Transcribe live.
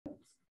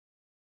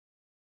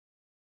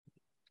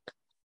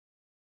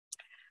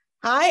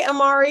Hi,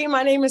 Amari.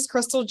 My name is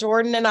Christal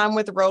Jordan, and I'm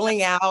with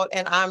Rolling Out,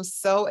 and I'm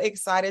so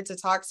excited to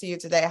talk to you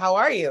today. How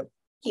are you?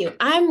 You.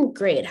 I'm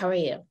great. How are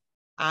you?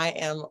 I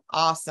am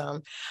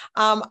awesome.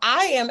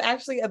 I am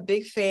actually a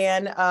big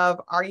fan of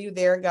Are You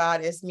There,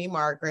 God? It's me,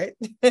 Margaret.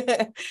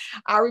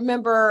 I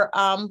remember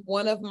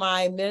one of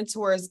my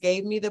mentors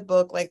gave me the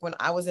book like when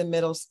I was in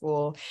middle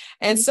school.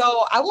 And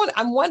so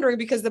I'm wondering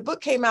because the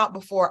book came out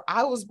before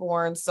I was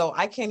born, so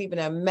I can't even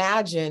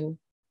imagine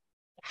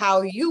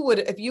how you would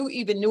if you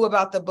even knew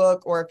about the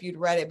book or if you'd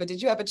read it. But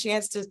did you have a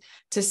chance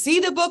to see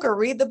the book or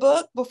read the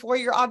book before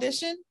your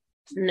audition?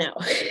 No.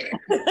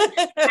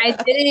 I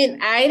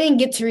didn't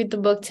get to read the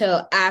book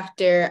till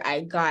after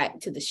I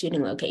got to the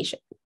shooting location.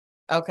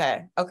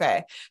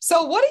 Okay.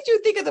 So what did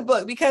you think of the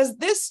book? Because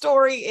this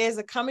story is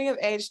a coming of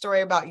age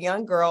story about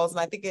young girls.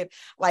 And I think it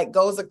like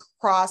goes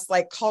across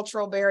like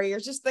cultural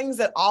barriers, just things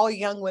that all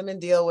young women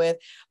deal with.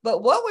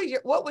 But what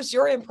was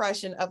your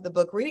impression of the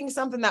book, reading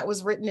something that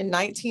was written in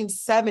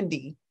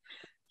 1970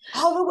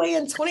 all the way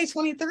in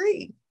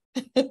 2023?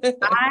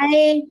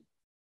 I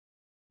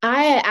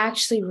I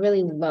actually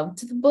really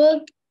loved the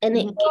book, and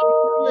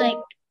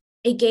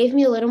it gave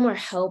me a little more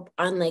help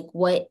on like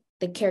what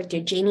the character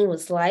Janie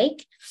was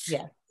like.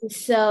 Yeah.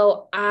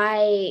 So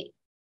I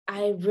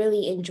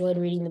really enjoyed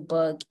reading the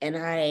book, and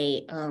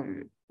I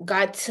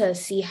got to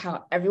see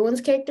how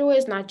everyone's character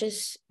was, not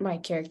just my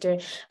character,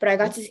 but I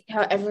got to see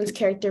how everyone's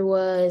character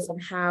was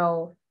and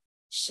how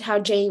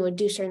Janie would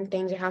do certain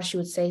things or how she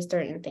would say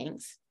certain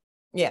things.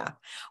 Yeah.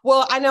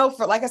 Well, I know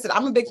like I said,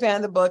 I'm a big fan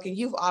of the book and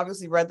you've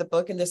obviously read the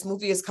book and this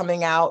movie is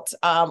coming out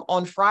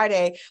on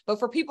Friday. But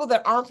for people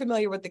that aren't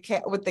familiar with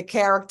the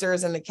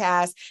characters and the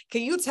cast,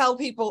 can you tell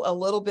people a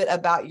little bit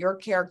about your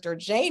character,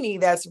 Janie,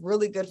 that's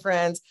really good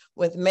friends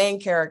with main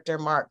character,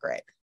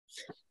 Margaret?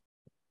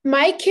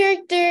 My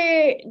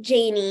character,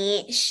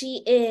 Janie,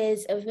 she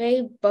is a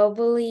very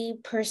bubbly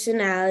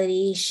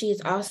personality. She's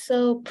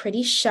also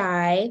pretty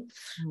shy.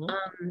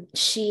 Mhm.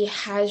 She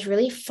has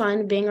really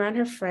fun being around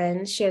her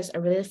friends. She has a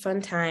really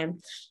fun time.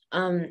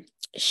 Um,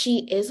 she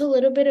is a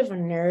little bit of a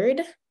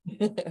nerd,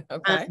 um,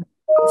 Okay.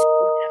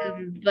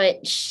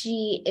 but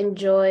she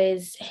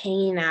enjoys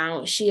hanging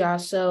out. She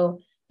also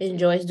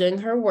enjoys doing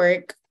her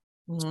work.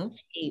 Mhm.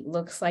 She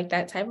looks like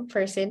that type of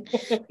person.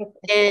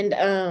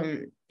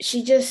 And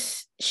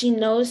she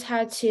knows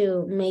how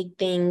to make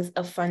things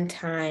a fun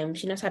time.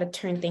 She knows how to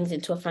turn things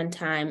into a fun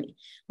time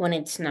when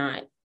it's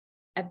not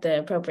at the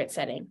appropriate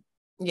setting.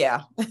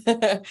 Yeah.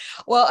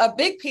 Well, a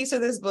big piece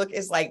of this book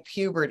is like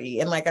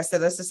puberty. And like I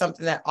said, this is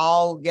something that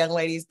all young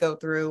ladies go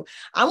through.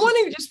 I'm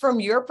wondering, just from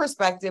your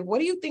perspective, what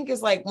do you think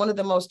is like one of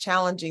the most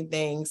challenging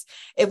things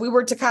if we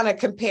were to kind of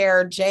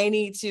compare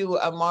Janie to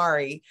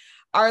Amari?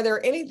 Are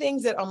there any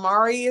things that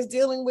Amari is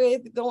dealing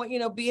with going,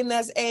 being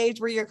that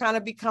age where you're kind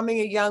of becoming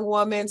a young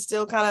woman,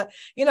 still kind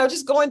of,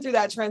 just going through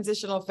that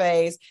transitional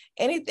phase?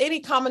 Any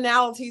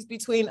commonalities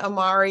between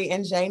Amari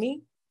and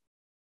Janie?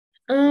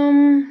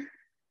 Um,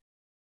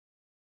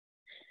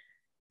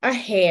 our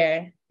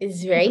hair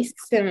is very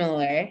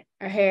similar.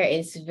 Our hair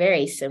is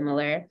very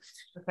similar.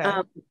 Okay.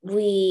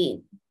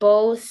 We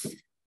both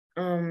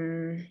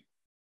um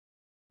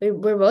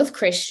we're both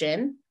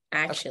Christian,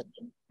 Okay. actually.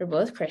 We're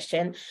both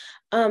Christian.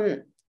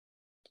 Um,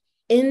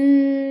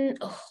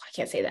 I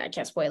can't say that, I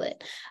can't spoil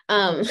it.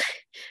 Um,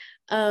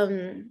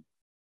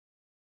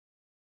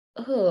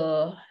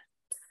 oh,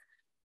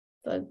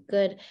 a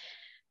good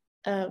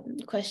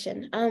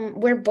question.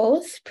 We're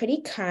both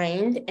pretty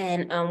kind,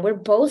 and we're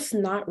both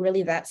not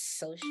really that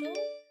social.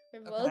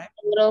 We're both Okay.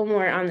 a little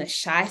more on the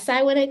shy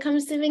side when it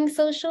comes to being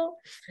social,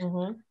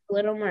 Mhm. a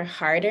little more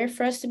harder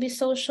for us to be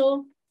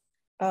social.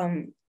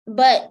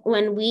 But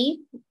when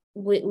we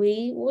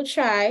will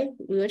try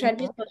to be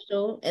Mhm.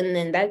 social, and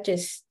then that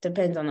just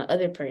depends on the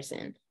other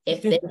person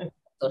if they're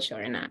social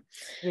or not.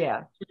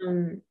 Yeah.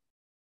 Um,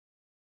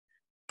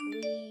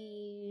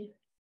 we,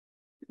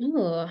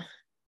 ooh,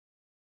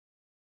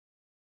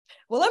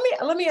 Well,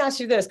 let me ask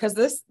you this, because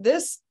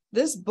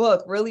this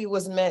book really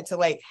was meant to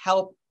like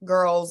help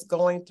girls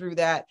going through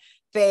that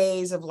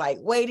phase of like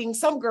waiting.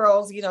 Some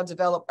girls,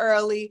 develop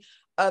early,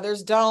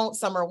 others don't.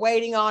 Some are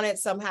waiting on it.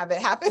 Some have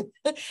it happen.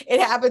 It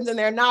happens and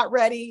they're not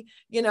ready.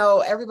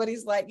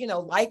 Everybody's like,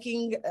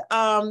 liking,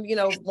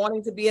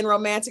 wanting to be in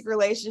romantic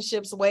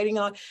relationships, waiting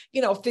on,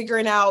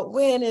 figuring out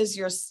when is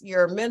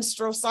your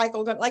menstrual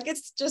cycle going. Like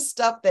it's just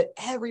stuff that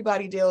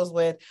everybody deals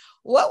with.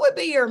 What would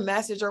be your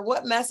message, or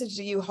what message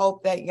do you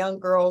hope that young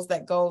girls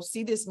that go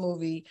see this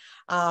movie,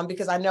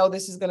 because I know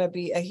this is going to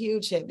be a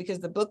huge hit because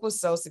the book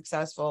was so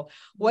successful.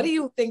 What do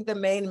you think the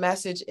main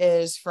message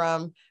is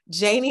from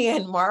Janie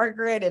and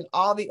Margaret and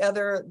all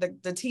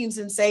the teen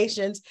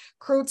sensations,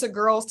 crew to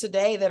girls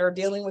today that are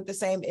dealing with the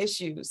same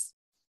issues?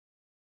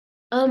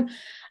 um,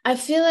 I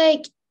feel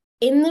like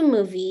in the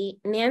movie,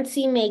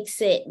 Nancy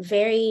makes it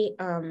very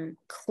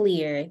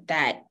clear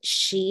that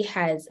she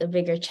has a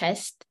bigger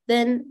chest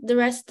than the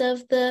rest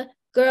of the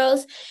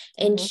girls,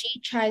 and Mhm. she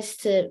tries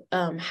to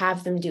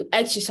have them do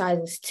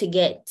exercises to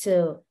get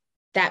to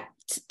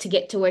to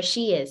get to where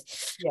she is.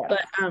 Yeah.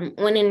 But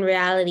when in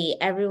reality,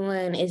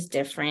 everyone is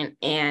different,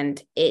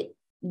 and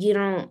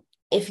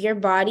if your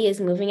body is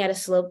moving at a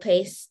slow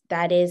pace,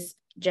 that is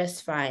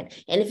just fine.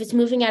 And if it's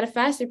moving at a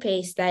faster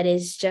pace, that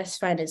is just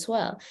fine as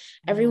well.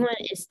 Everyone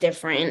is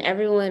different, and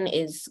everyone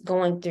is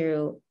going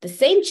through the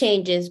same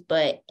changes,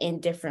 but in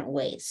different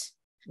ways.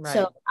 Right.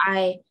 So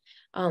I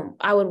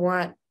would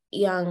want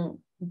young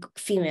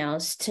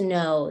females to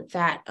know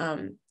that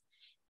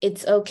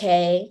it's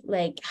okay,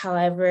 like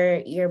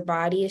however your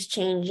body is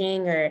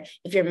changing, or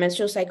if your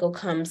menstrual cycle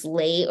comes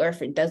late, or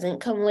if it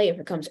doesn't come late, if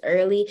it comes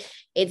early,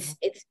 it's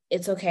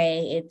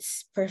okay.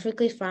 It's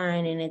perfectly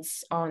fine, and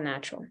it's all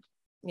natural.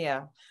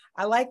 Yeah,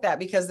 I like that,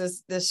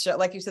 because this show,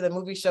 like you said, the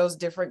movie shows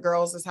different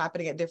girls is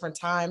happening at different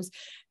times.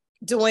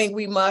 Doing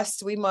we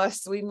must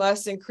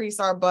increase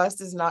our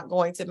bust is not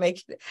going to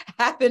make it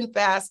happen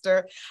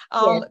faster.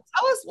 Tell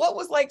us, what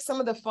was like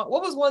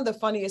what was one of the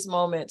funniest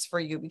moments for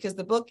you? Because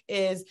the book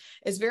is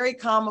very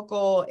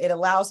comical. It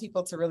allows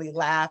people to really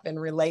laugh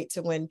and relate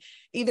to when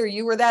either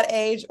you were that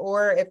age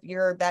or if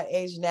you're that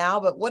age now.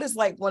 But what is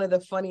like one of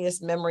the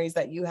funniest memories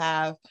that you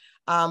have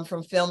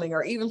from filming,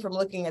 or even from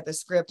looking at the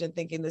script and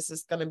thinking this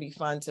is going to be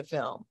fun to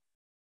film?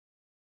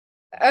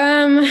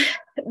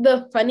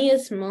 The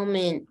funniest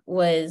moment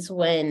was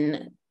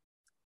when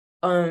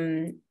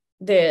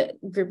the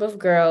group of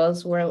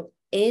girls were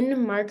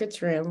in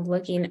Margaret's room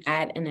looking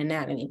at an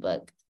anatomy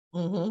book.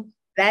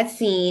 That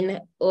scene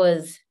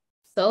was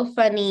so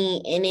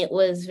funny, and it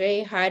was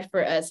very hard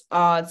for us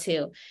all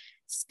to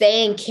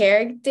stay in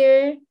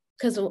character,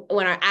 because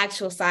when our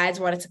actual sides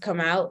wanted to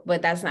come out,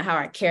 but that's not how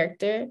our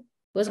character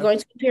was going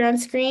to appear on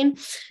screen.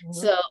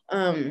 So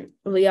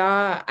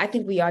I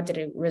think we all did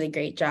a really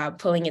great job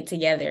pulling it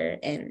together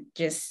and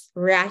just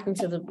reacting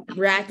to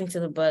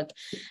the book,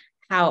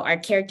 how our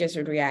characters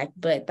would react.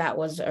 But that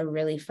was a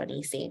really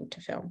funny scene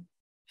to film.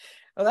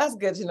 Well, that's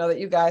good to know that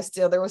you guys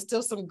there was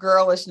still some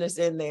girlishness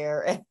in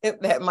there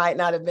that might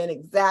not have been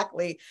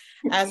exactly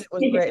as it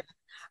was written.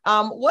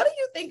 What do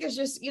you think is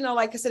just,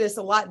 like I said, it's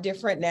a lot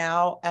different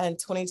now in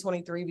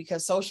 2023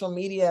 because social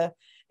media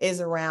is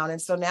around.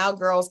 And so now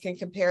girls can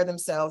compare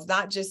themselves,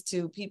 not just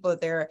to people that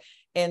they're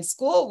in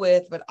school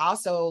with, but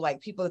also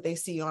like people that they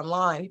see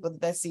online, people that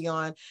they see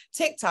on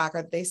TikTok,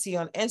 or that they see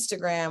on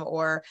Instagram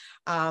or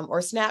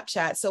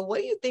Snapchat. So what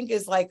do you think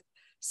is like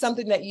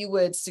something that you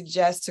would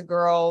suggest to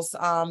girls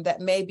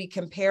that may be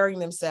comparing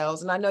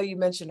themselves? And I know you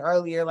mentioned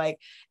earlier, like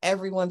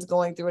everyone's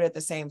going through it at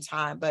the same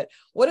time, but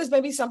what is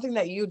maybe something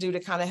that you do to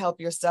kind of help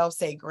yourself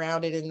stay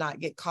grounded and not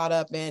get caught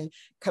up in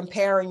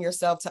comparing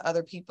yourself to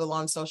other people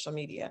on social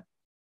media?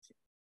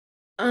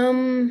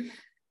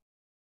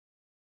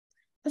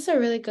 That's a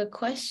really good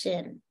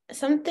question.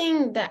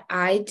 Something that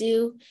I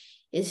do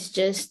is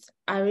just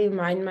I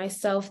remind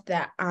myself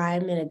that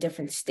I'm in a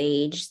different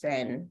stage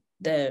than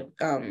the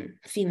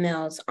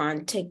females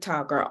on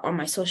TikTok or on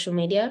my social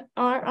media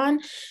are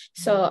on.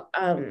 So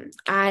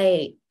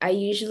I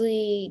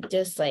usually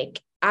just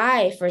like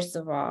first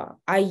of all,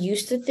 I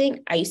used to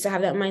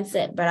have that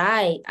mindset, but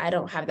I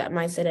don't have that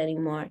mindset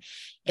anymore.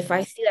 If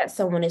I see that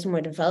someone is more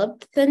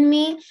developed than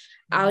me,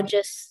 I'll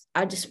just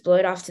blow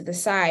it off to the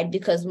side,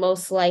 because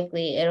most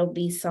likely it'll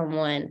be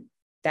someone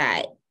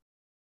that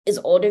is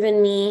older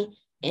than me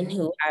and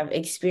who have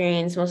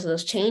experienced most of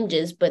those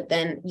changes. But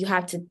then you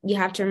have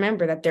to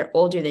remember that they're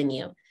older than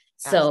you.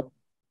 So Absolutely.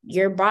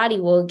 Your body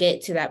will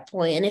get to that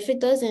point. And if it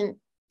doesn't,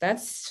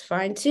 that's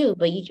fine too.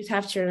 But you just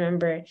have to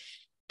remember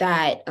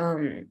that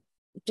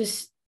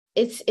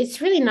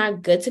it's really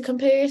not good to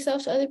compare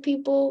yourself to other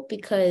people,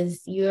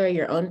 because you're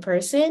your own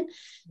person.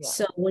 Yeah.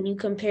 So when you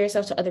compare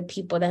yourself to other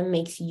people, that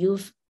makes you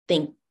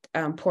think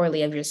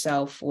poorly of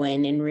yourself,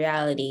 when in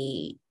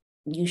reality,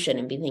 you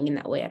shouldn't be thinking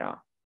that way at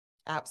all.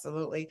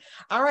 Absolutely.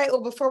 All right.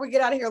 Well, before we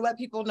get out of here, let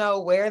people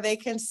know where they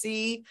can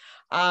see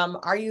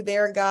Are You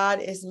There, God?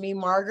 It's Me,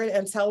 Margaret,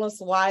 and tell us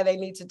why they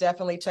need to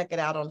definitely check it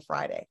out on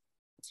Friday.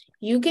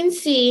 You can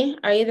see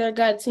Are You There,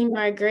 God? It's Me,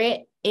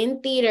 Margaret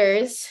in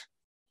theaters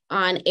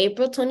on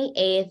April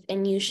 28th,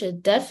 and you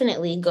should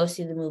definitely go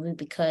see the movie,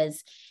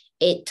 because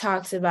it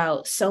talks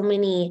about so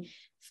many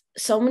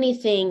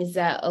things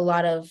that a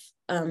lot of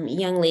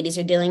young ladies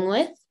are dealing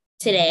with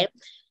today,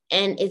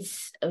 and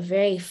it's a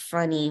very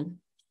funny.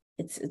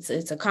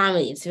 It's a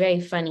comedy. It's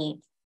very funny.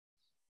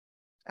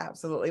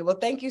 Absolutely. Well,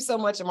 thank you so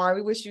much, Amari.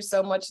 We wish you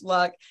so much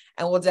luck,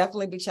 and we'll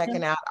definitely be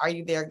checking out Are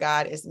You There,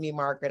 God? It's Me,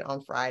 Margaret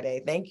on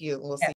Friday. Thank you. We'll see.